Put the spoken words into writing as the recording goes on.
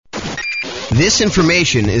This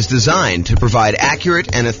information is designed to provide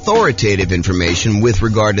accurate and authoritative information with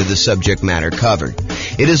regard to the subject matter covered.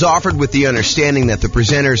 It is offered with the understanding that the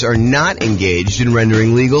presenters are not engaged in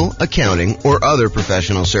rendering legal, accounting, or other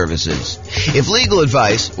professional services. If legal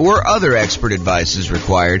advice or other expert advice is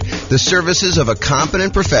required, the services of a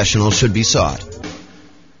competent professional should be sought.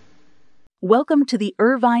 Welcome to the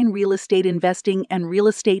Irvine Real Estate Investing and Real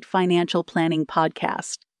Estate Financial Planning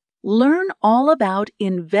Podcast. Learn all about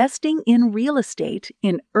investing in real estate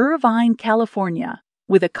in Irvine, California,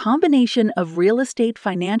 with a combination of real estate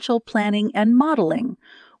financial planning and modeling,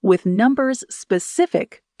 with numbers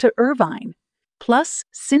specific to Irvine, plus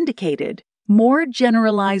syndicated, more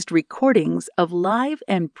generalized recordings of live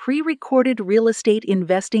and pre-recorded real estate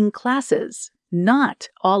investing classes, not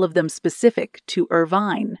all of them specific to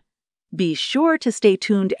Irvine. Be sure to stay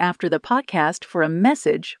tuned after the podcast for a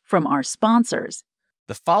message from our sponsors.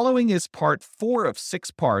 The following is part 4 of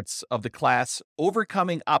 6 parts of the class,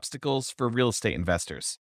 Overcoming Obstacles for Real Estate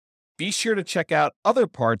Investors. Be sure to check out other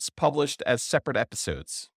parts published as separate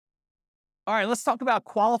episodes. All right, let's talk about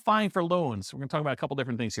qualifying for loans. We're going to talk about a couple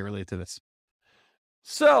different things here related to this.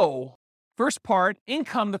 So, first part,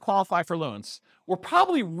 income to qualify for loans. We're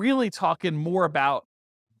probably really talking more about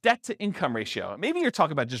debt to income ratio. Maybe you're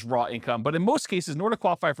talking about just raw income, but in most cases, in order to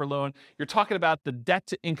qualify for a loan, you're talking about the debt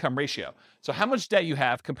to income ratio. So how much debt you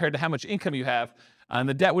have compared to how much income you have, and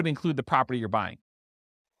the debt would include the property you're buying.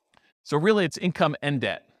 So really it's income and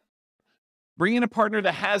debt. Bring in a partner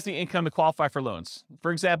that has the income to qualify for loans.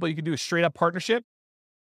 For example, you could do a straight up partnership,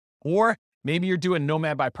 or maybe you're doing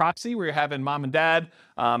nomad by proxy where you're having mom and dad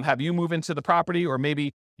have you move into the property, or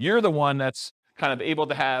maybe you're the one that's kind of able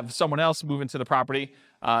to have someone else move into the property.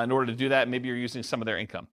 In order to do that, maybe you're using some of their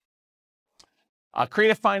income.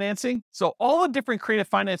 Creative financing. So all the different creative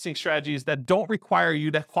financing strategies that don't require you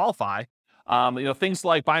to qualify, things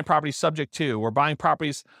like buying properties subject to, or buying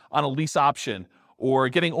properties on a lease option, or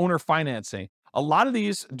getting owner financing. A lot of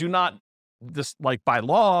these do not, just like by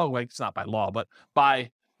law, like it's not by law, but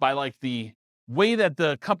by like the way that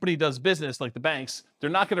the company does business, like the banks, they're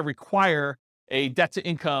not going to require a debt to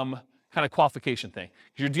income kind of qualification thing.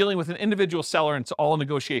 You're dealing with an individual seller and it's all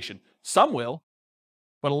negotiation. Some will,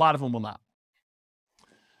 but a lot of them will not.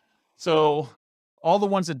 So all the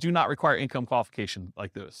ones that do not require income qualification,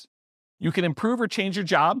 like those. You can improve or change your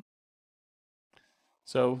job.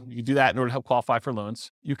 So you can do that in order to help qualify for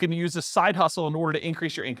loans. You can use a side hustle in order to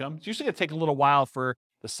increase your income. It's usually going to take a little while for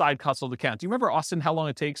the side hustle to count. Do you remember, Austin, how long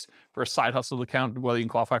it takes for a side hustle to count whether you can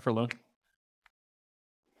qualify for a loan?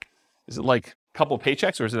 Is it like a couple of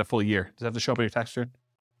paychecks, or is it a full year? Does it have to show up on your tax return?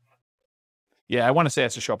 Yeah, I want to say it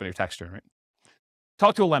has to show up on your tax return, right?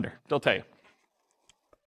 Talk to a lender. They'll tell you.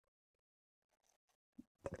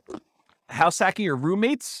 House hacking your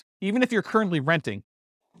roommates, even if you're currently renting.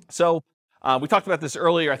 So we talked about this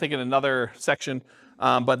earlier, I think in another section,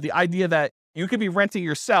 but the idea that you could be renting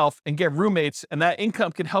yourself and get roommates, and that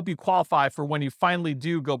income can help you qualify for when you finally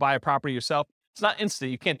do go buy a property yourself. It's not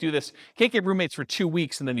instant. You can't do this. You can't get roommates for 2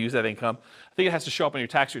 weeks and then use that income. I think it has to show up on your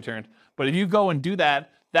tax return. But if you go and do that,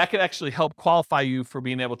 that could actually help qualify you for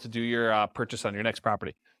being able to do your purchase on your next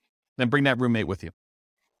property. Then bring that roommate with you.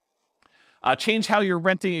 Change how you're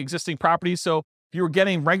renting existing properties. So if you were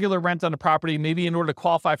getting regular rent on a property, maybe in order to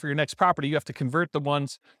qualify for your next property, you have to convert the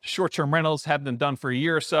ones to short-term rentals, have them done for a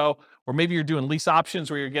year or so. Or maybe you're doing lease options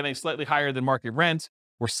where you're getting slightly higher than market rent,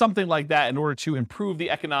 or something like that in order to improve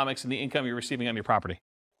the economics and the income you're receiving on your property.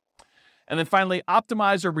 And then finally,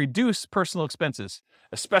 optimize or reduce personal expenses,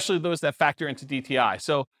 especially those that factor into DTI.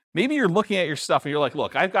 So maybe you're looking at your stuff and you're like,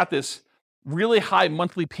 look, I've got this really high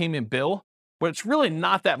monthly payment bill, but it's really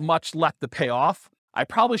not that much left to pay off. I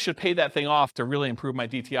probably should pay that thing off to really improve my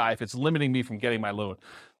DTI if it's limiting me from getting my loan.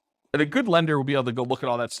 And a good lender will be able to go look at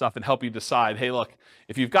all that stuff and help you decide, hey, look,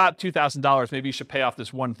 if you've got $2,000, maybe you should pay off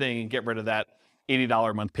this one thing and get rid of that $80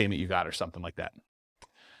 a month payment you got, or something like that.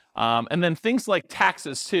 And then things like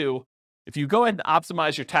taxes too. If you go ahead and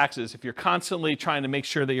optimize your taxes, if you're constantly trying to make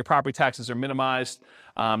sure that your property taxes are minimized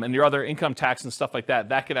and your other income tax and stuff like that,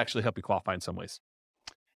 that could actually help you qualify in some ways.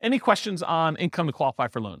 Any questions on income to qualify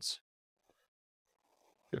for loans?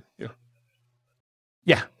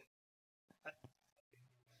 Yeah.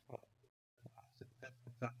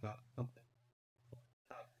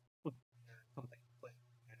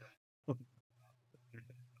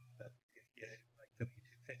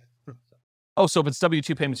 Oh, so if it's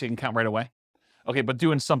W-2 payments, you can count right away? Okay, but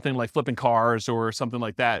doing something like flipping cars or something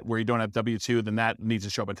like that where you don't have W-2, then that needs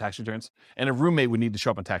to show up on tax returns. And a roommate would need to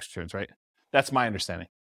show up on tax returns, right? That's my understanding.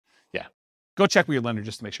 Yeah. Go check with your lender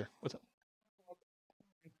just to make sure. What's up?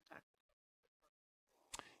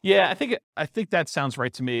 Yeah, I think that sounds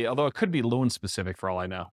right to me, although it could be loan specific for all I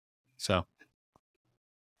know.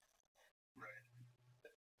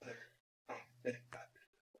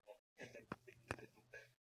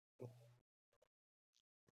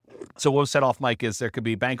 So what was set off, Mike, is there could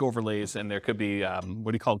be bank overlays and there could be,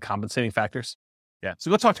 what do you call it, compensating factors? Yeah. So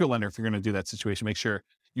go talk to a lender if you're going to do that situation. Make sure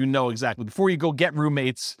you know exactly before you go get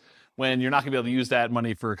roommates when you're not going to be able to use that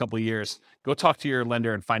money for a couple of years. Go talk to your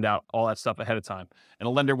lender and find out all that stuff ahead of time. And a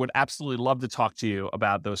lender would absolutely love to talk to you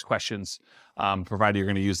about those questions, provided you're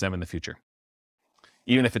going to use them in the future,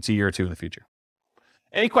 even if it's a year or two in the future.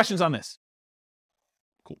 Any questions on this?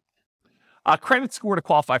 Cool. Credit score to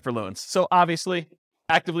qualify for loans. So obviously,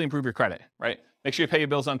 actively improve your credit, right? Make sure you pay your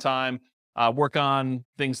bills on time, work on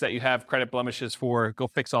things that you have credit blemishes for, go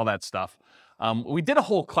fix all that stuff. We did a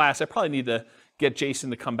whole class. I probably need to get Jason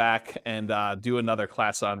to come back and do another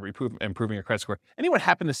class on improving your credit score. Anyone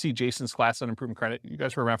happen to see Jason's class on improving credit? You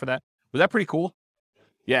guys were around for that? Was that pretty cool?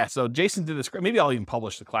 Yeah, so Jason did this. Maybe I'll even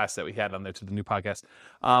publish the class that we had on there to the new podcast.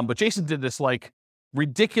 But Jason did this like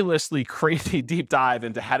ridiculously crazy deep dive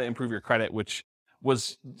into how to improve your credit, which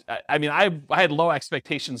was, I mean, I had low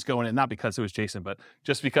expectations going in, not because it was Jason, but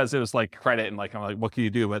just because it was like credit and like, I'm like, what can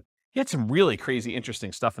you do? But he had some really crazy,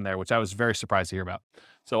 interesting stuff in there, which I was very surprised to hear about.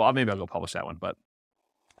 So maybe I'll go publish that one. But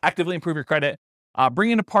actively improve your credit.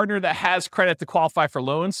 Bring in a partner that has credit to qualify for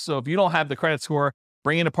loans. So if you don't have the credit score,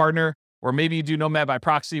 bring in a partner, or maybe you do Nomad by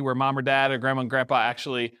proxy where mom or dad or grandma and grandpa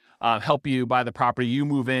actually help you buy the property. You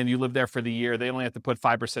move in, you live there for the year. They only have to put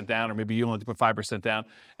 5% down, or maybe you only have to put 5% down,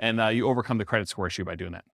 and you overcome the credit score issue by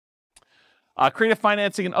doing that. Creative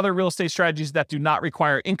financing and other real estate strategies that do not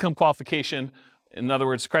require income qualification, in other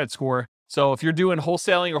words, credit score. So if you're doing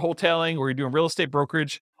wholesaling or wholetailing, or you're doing real estate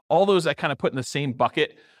brokerage, all those I kind of put in the same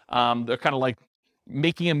bucket. They're kind of like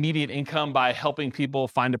making immediate income by helping people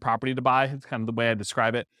find a property to buy. It's kind of the way I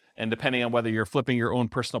describe it. And depending on whether you're flipping your own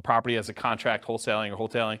personal property as a contract, wholesaling or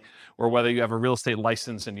wholetailing, or whether you have a real estate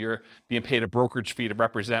license and you're being paid a brokerage fee to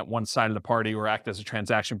represent one side of the party or act as a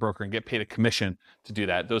transaction broker and get paid a commission to do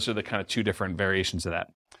that. Those are the kind of two different variations of that.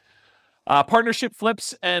 Partnership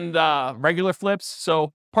flips and regular flips.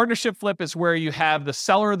 So partnership flip is where you have the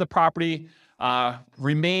seller of the property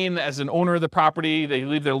remain as an owner of the property. They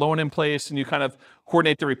leave their loan in place and you kind of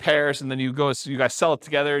coordinate the repairs, and then you guys sell it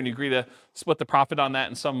together and you agree to split the profit on that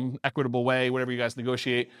in some equitable way, whatever you guys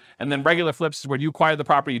negotiate. And then regular flips is where you acquire the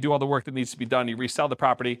property, you do all the work that needs to be done, you resell the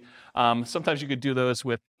property. Sometimes you could do those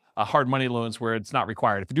with hard money loans where it's not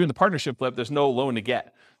required. If you're doing the partnership flip, there's no loan to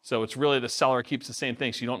get. So it's really the seller keeps the same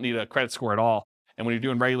thing, so you don't need a credit score at all. And when you're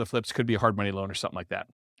doing regular flips, it could be a hard money loan or something like that.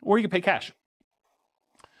 Or you can pay cash.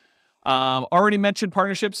 Already mentioned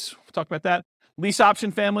partnerships. We'll talk about that. Lease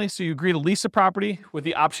option family. So you agree to lease a property with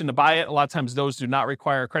the option to buy it. A lot of times those do not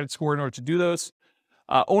require a credit score in order to do those.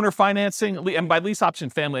 Owner financing. And by lease option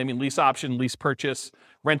family, I mean lease option, lease purchase,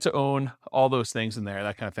 rent to own, all those things in there,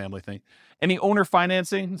 that kind of family thing. Any owner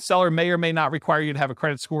financing, seller may or may not require you to have a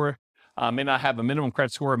credit score, may not have a minimum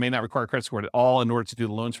credit score, may not require a credit score at all in order to do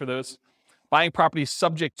the loans for those. Buying properties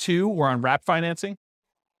subject to or on wrap financing.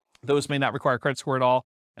 Those may not require a credit score at all.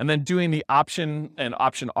 And then doing the option and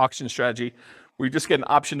option auction strategy, where you just get an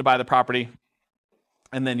option to buy the property,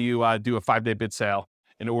 and then you do a 5-day bid sale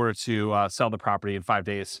in order to sell the property in 5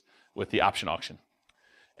 days with the option auction.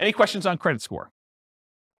 Any questions on credit score?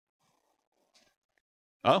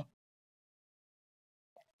 Oh.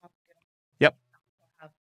 Yep.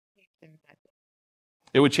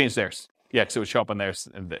 It would change theirs. Yeah, because it would show up on theirs.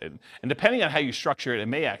 And depending on how you structure it, it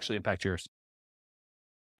may actually impact yours.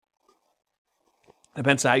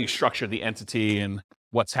 Depends on how you structure the entity and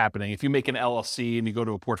what's happening. If you make an LLC and you go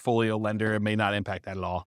to a portfolio lender, it may not impact that at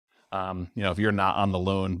all. If you're not on the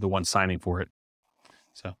loan, the one signing for it.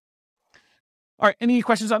 So, all right, any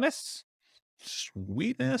questions on this?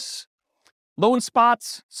 Sweetness. Loan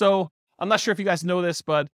spots. So I'm not sure if you guys know this,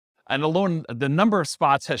 but the number of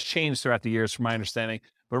spots has changed throughout the years from my understanding.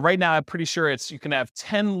 But right now, I'm pretty sure you can have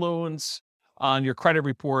 10 loans on your credit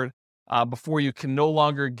report before you can no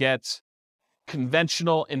longer get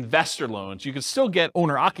conventional investor loans. You can still get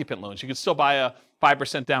owner-occupant loans. You can still buy a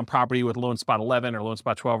 5% down property with loan spot 11 or loan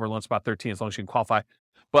spot 12 or loan spot 13 as long as you can qualify.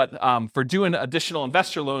 But for doing additional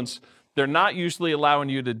investor loans, they're not usually allowing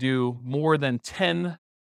you to do more than 10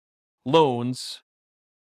 loans.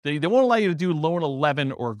 They won't allow you to do loan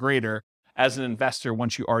 11 or greater as an investor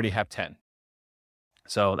once you already have 10.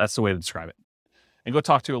 So that's the way to describe it. And go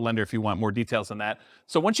talk to a lender if you want more details on that.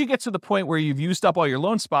 So once you get to the point where you've used up all your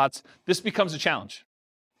loan spots, this becomes a challenge.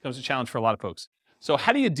 It becomes a challenge for a lot of folks. So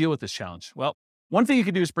how do you deal with this challenge? Well, one thing you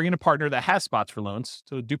can do is bring in a partner that has spots for loans.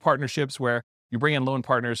 So do partnerships where you bring in loan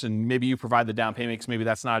partners and maybe you provide the down payments. Maybe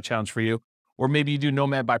that's not a challenge for you. Or maybe you do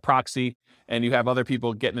Nomad by proxy and you have other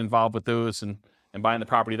people getting involved with those and buying the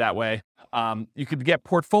property that way. You could get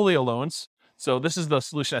portfolio loans. So this is the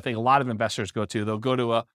solution I think a lot of investors go to. They'll go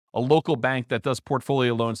to a local bank that does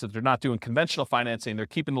portfolio loans, that they're not doing conventional financing. They're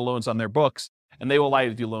keeping the loans on their books and they will allow you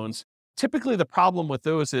to do loans. Typically, the problem with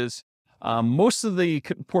those is most of the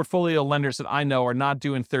portfolio lenders that I know are not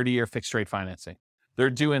doing 30-year fixed rate financing. They're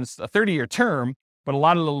doing a 30-year term, but a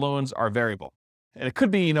lot of the loans are variable. And it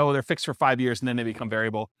could be, they're fixed for 5 years and then they become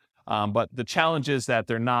variable. But the challenge is that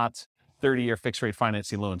they're not 30-year fixed rate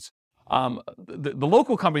financing loans. The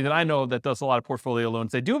local company that I know that does a lot of portfolio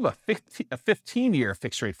loans, they do have a 15-year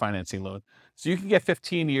fixed rate financing loan. So you can get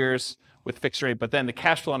 15 years with fixed rate, but then the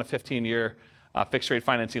cash flow on a 15-year fixed rate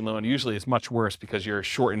financing loan usually is much worse because your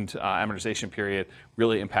shortened amortization period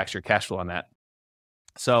really impacts your cash flow on that.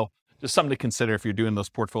 So just something to consider if you're doing those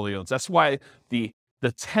portfolio loans. That's why the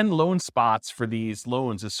 10 loan spots for these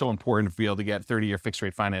loans is so important to be able to get 30-year fixed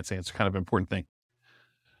rate financing. It's kind of an important thing.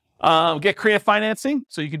 Get creative financing.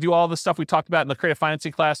 So you can do all the stuff we talked about in the creative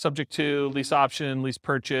financing class, subject to lease option, lease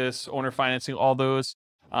purchase, owner financing, all those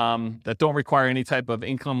that don't require any type of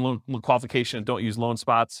income loan qualification and don't use loan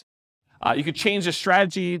spots. You could change the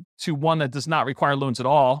strategy to one that does not require loans at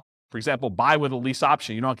all. For example, buy with a lease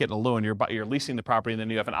option. You're not getting a loan. You're leasing the property and then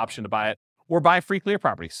you have an option to buy it, or buy free clear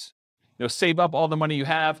properties. Save up all the money you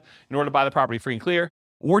have in order to buy the property free and clear,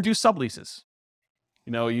 or do subleases.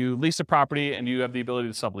 You lease a property and you have the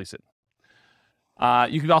ability to sublease it.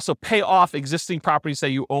 You can also pay off existing properties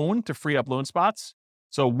that you own to free up loan spots.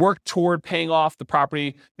 So work toward paying off the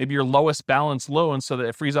property, maybe your lowest balance loan, so that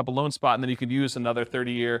it frees up a loan spot, and then you could use another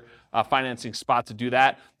 30-year financing spot to do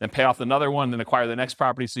that, then pay off another one, then acquire the next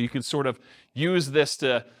property. So you can sort of use this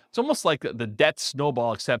it's almost like the debt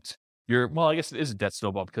snowball, except I guess it is a debt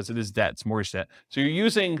snowball because it is debt, it's mortgage debt. So you're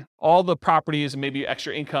using all the properties and maybe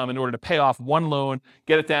extra income in order to pay off one loan,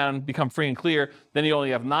 get it down, become free and clear. Then you only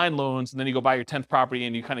have 9 loans, and then you go buy your 10th property,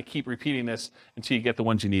 and you kind of keep repeating this until you get the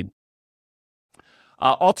ones you need.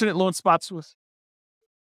 Alternate loan spots with...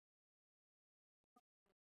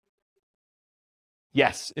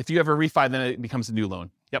 Yes, if you have a refi, then it becomes a new loan.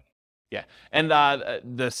 Yep, yeah. And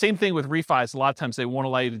the same thing with refis. A lot of times they won't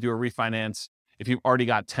allow you to do a refinance if you've already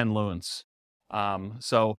got 10 loans.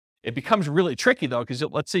 So it becomes really tricky though, because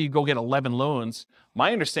let's say you go get 11 loans.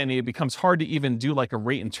 My understanding, it becomes hard to even do like a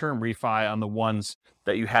rate and term refi on the ones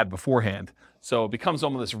that you had beforehand. So it becomes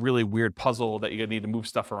almost this really weird puzzle that you need to move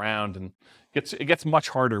stuff around, and it gets much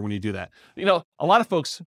harder when you do that. A lot of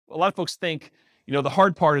folks think, the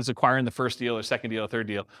hard part is acquiring the first deal or second deal or third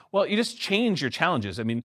deal. Well, you just change your challenges. I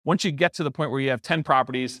mean, once you get to the point where you have 10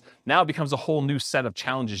 properties, now it becomes a whole new set of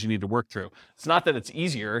challenges you need to work through. It's not that it's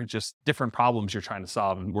easier, just different problems you're trying to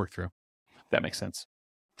solve and work through. If that makes sense.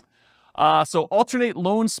 So alternate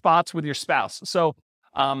loan spots with your spouse. So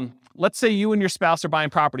let's say you and your spouse are buying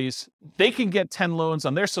properties. They can get 10 loans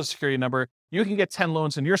on their Social Security number. You can get 10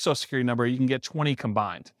 loans on your Social Security number. You can get 20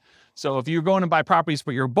 combined. So if you're going to buy properties,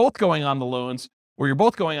 but you're both going on the loans, or you're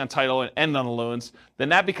both going on title and end on the loans, then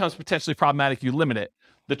that becomes potentially problematic. You limit it.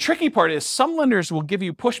 The tricky part is some lenders will give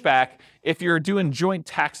you pushback if you're doing joint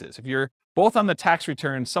taxes. If you're both on the tax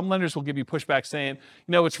return, some lenders will give you pushback saying,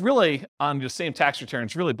 it's really on the same tax return.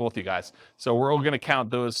 It's really both you guys. So we're all going to count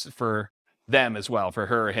those for them as well, for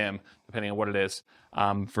her or him, depending on what it is,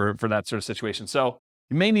 for that sort of situation. So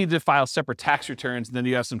you may need to file separate tax returns, and then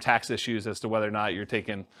you have some tax issues as to whether or not you're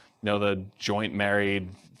taking, the joint married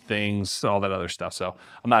things, all that other stuff. So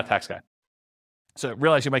I'm not a tax guy. So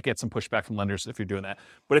realize you might get some pushback from lenders if you're doing that.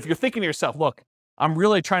 But if you're thinking to yourself, look, I'm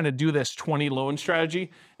really trying to do this 20 loan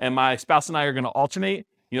strategy, and my spouse and I are going to alternate,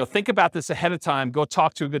 think about this ahead of time. Go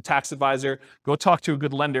talk to a good tax advisor, go talk to a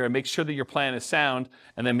good lender, and make sure that your plan is sound.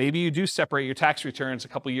 And then maybe you do separate your tax returns a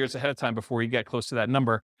couple of years ahead of time before you get close to that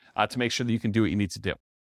number to make sure that you can do what you need to do.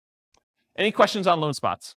 Any questions on loan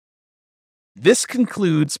spots? This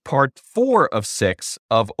concludes part 4 of 6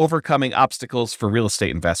 of Overcoming Obstacles for Real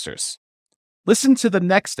Estate Investors. Listen to the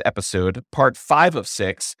next episode, part 5 of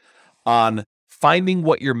 6, on finding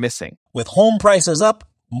what you're missing. With home prices up,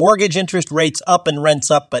 mortgage interest rates up, and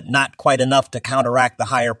rents up, but not quite enough to counteract the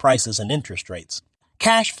higher prices and interest rates.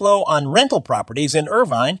 Cash flow on rental properties in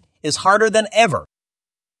Irvine is harder than ever.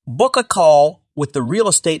 Book a call with the Real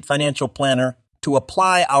Estate Financial Planner to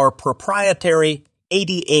apply our proprietary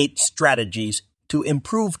 88 strategies to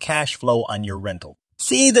improve cash flow on your rental.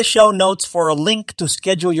 See the show notes for a link to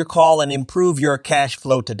schedule your call and improve your cash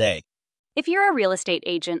flow today. If you're a real estate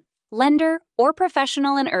agent, lender, or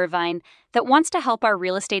professional in Irvine that wants to help our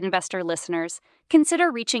real estate investor listeners,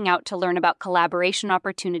 consider reaching out to learn about collaboration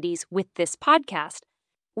opportunities with this podcast.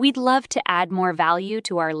 We'd love to add more value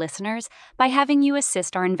to our listeners by having you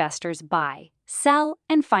assist our investors buy, sell,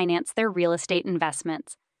 and finance their real estate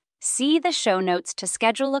investments. See the show notes to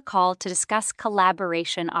schedule a call to discuss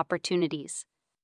collaboration opportunities.